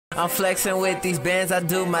I'm flexing with these bands, I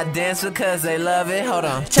do my dance because they love it. Hold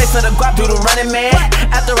on. Chase for the guap, do the running man.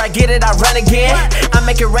 After I get it, I run again. I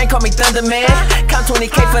make it rain, call me Thunder Man. Count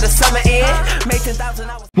 20K for the summer end. Make 10,000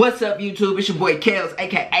 hours. What's up, YouTube? It's your boy Kels,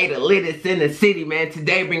 aka the littest in the city, man.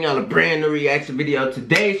 Today, bring out a brand new reaction video.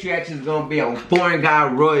 Today's reaction is gonna be on Forreign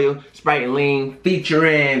Royyal, Sprite and Lean,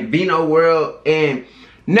 featuring Vino World, and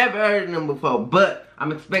never heard of them before, but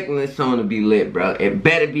I'm expecting this song to be lit, bro. It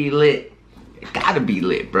better be lit. It gotta be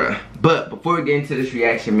lit, bro. But before we get into this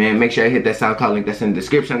reaction, man, make sure you hit that SoundCloud link that's in the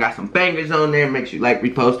description. I got some bangers on there. Make sure you like,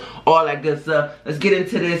 repost, all that good stuff. Let's get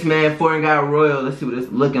into this, man. Forreign Royyal. Let's see what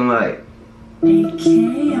it's looking like.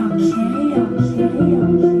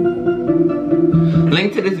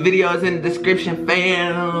 Link to this video is in the description,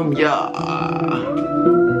 fam. Yeah.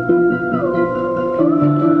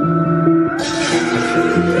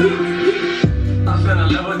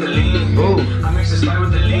 I mix the Sprite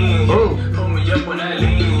with the lean. Pull me up on that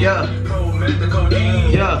lean. Yeah. Pro met the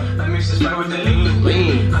codeine. Yeah. I mix the Sprite with the lean.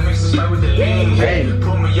 Lean. I mix the Sprite with the lean. Hey.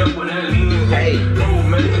 Pull me up on that lean. Hey. Pro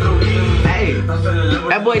met the codeine. Hey. I fell in love with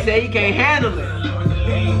That boy said he can't handle it.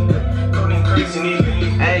 Codeine crazy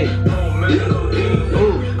nigga. Hey. Pro met the codeine.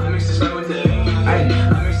 Ooh. I mix the Sprite with the lean. Hey.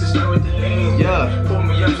 I mix the Sprite with the lean. Yeah. Pull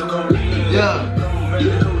me up to codeine. Yeah. Pro met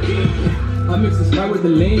the codeine. I mix the Sprite with the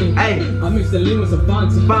lean. Hey. I mix the lean with some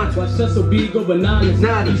Fonzie. Fonzie. Watch Cecil B go bananas.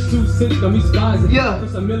 These 2 cents got me spizing. Yeah.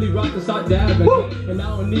 Cause I'm Millie Rock to start dabbing. Woo. And I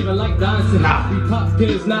don't even like dancing. Nah. We pop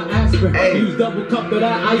pills, not aspirin. Hey. Use double cup of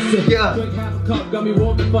that icing. Yeah. Drink half a cup, got me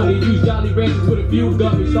walking funny. Use Jolly Ranchers with a few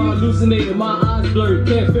gummies. Start hallucinating, my eyes blurred.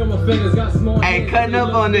 Can't feel my fingers, got small Hey, hands. cutting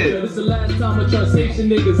up on this. This is the last time I trust Haitian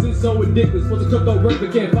niggas. It's so ridiculous. Supposed to cook up work,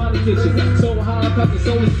 but can't find a kitchen. So high, I pack the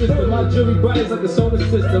solar system. My jury bright is like a solar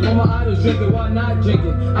system. All my idols drinking, why not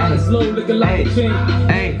drinking? I slow looking like a chain.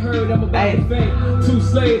 Hey. Heard I'm about to faint. Too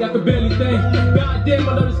slayed, I can barely think. Goddamn,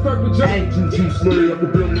 I love this purple drink. Hey. Too slayed, I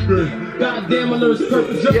can barely think. Goddamn, I love this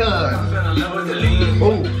purple drink. Yeah. I fell in love with the lean.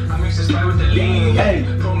 Ooh. I mix the Sprite with the lean. Hey.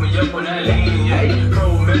 Pull me up on that lean. Hey.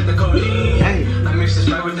 Pro met the codeine. Hey. I mix the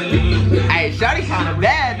Sprite with the lean. Hey, shawty kinda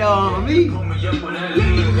bad though on me. Pull me up on that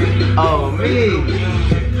lean. Oh, me.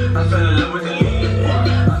 I fell in love with the lean.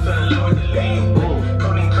 I fell in love with the lean. Ooh.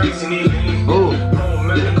 Codeine crazy nigga. Ooh. Pro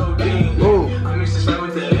met the codeine. Ooh. I mix the Sprite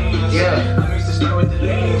with the lean. Yeah. I mix the Sprite with the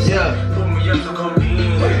lean. Yeah. Pull me up to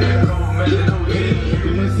codeine. Pro met the codeine. You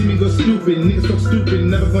wanna see me go stupid, niggas so stupid,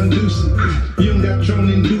 never gonna do shit. You don't got Tron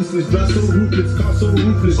and deuces, drive so ruthless, car so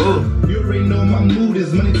ruthless. You already know my mood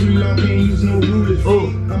is money too long, can't use no rulers.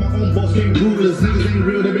 I'm my own boss, can't rulers. Niggas ain't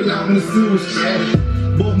real, they belong in the sewers.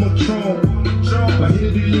 Both my Tron, my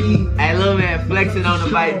head do lean. Hey, little man flexing on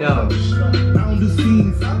the bike though. I don't do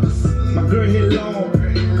scenes, my girl head long,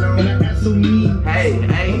 and I act so mean. Hey, On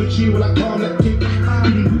hey. the tree while I call that kick,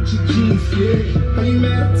 eating Gucci jeans, yeah. How you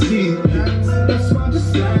mad at me? That's why I'm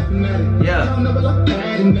just laughing at it. Yeah. I don't never like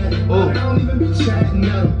batting at it. I don't even be chatting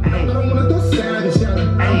at it. I don't wanna throw savage at it.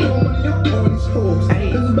 I don't want to your all these hoes. Cause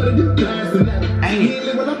it's better than blasting at it.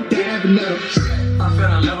 Nearly when I'm dabbing at it. I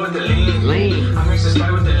fell in love with the lean. Lean. I mix the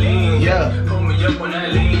Sprite with the lean. Yeah. Pull me up on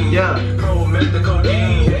that lean. Yeah. Pro met the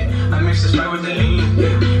codeine. I mix the Sprite with the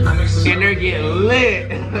lean. I mix the Sprite And they're getting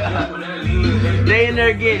lit. on that lean. They in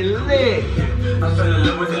there getting lit. I fell in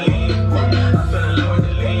love with the lean. I fell in love with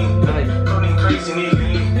the lean. Hey. Codeine crazy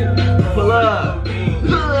nigga. Pull up. Pull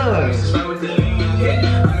I mix the up. Sprite with the lean.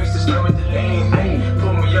 I mix the Sprite with the lean. Hey.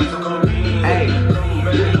 Pull me up to codeine. Hey. Pro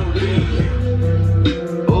met the codeine.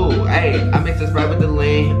 Ooh, hey. I mix the Sprite with the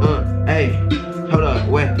lean. Hey. Hold up,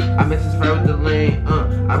 wait. I mix the Sprite with the lean.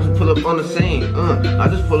 I just pull up on the scene. I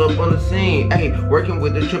just pull up on the scene. Hey, working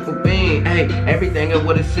with the triple beam. Hey, everything is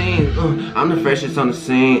what it seems. I'm the freshest on the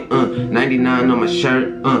scene. 99 on my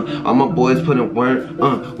shirt. All my boys put in work.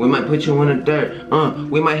 We might put you in the dirt.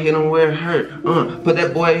 We might hit him where it hurt. Put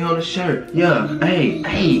that boy on the shirt. Yeah. Hey,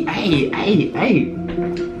 hey, hey, hey, hey.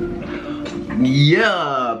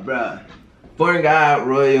 Yeah, bruh. Forreign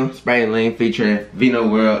Royyal, Sprite and Lean, featuring Vino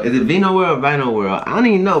World. Is it Vino World or Vino World? I don't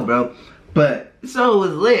even know, bro. But the song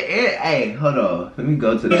was lit. Hey, hold on. Let me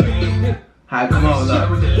go to that. Hi, come on, look.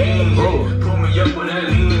 Oh. Pull me up on that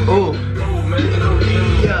lean. Oh. Pro met the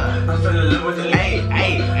codeine. Yeah. I fell in love with the lean.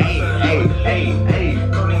 Hey.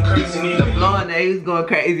 Codeine crazy nigga. The flow in there, he's going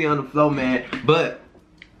crazy on the flow, man. But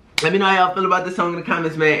let me know how y'all feel about this song in the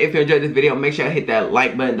comments, man. If you enjoyed this video, make sure you hit that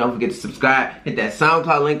like button. Don't forget to subscribe. Hit that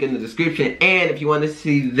SoundCloud link in the description. And if you want to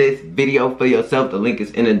see this video for yourself, the link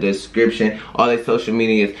is in the description. All their social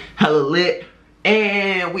media is hella lit.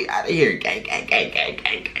 And we out of here. Gang, gang, gang, gang,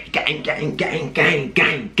 gang, gang, gang, gang, gang, gang,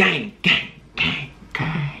 gang, gang, gang,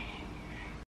 gang.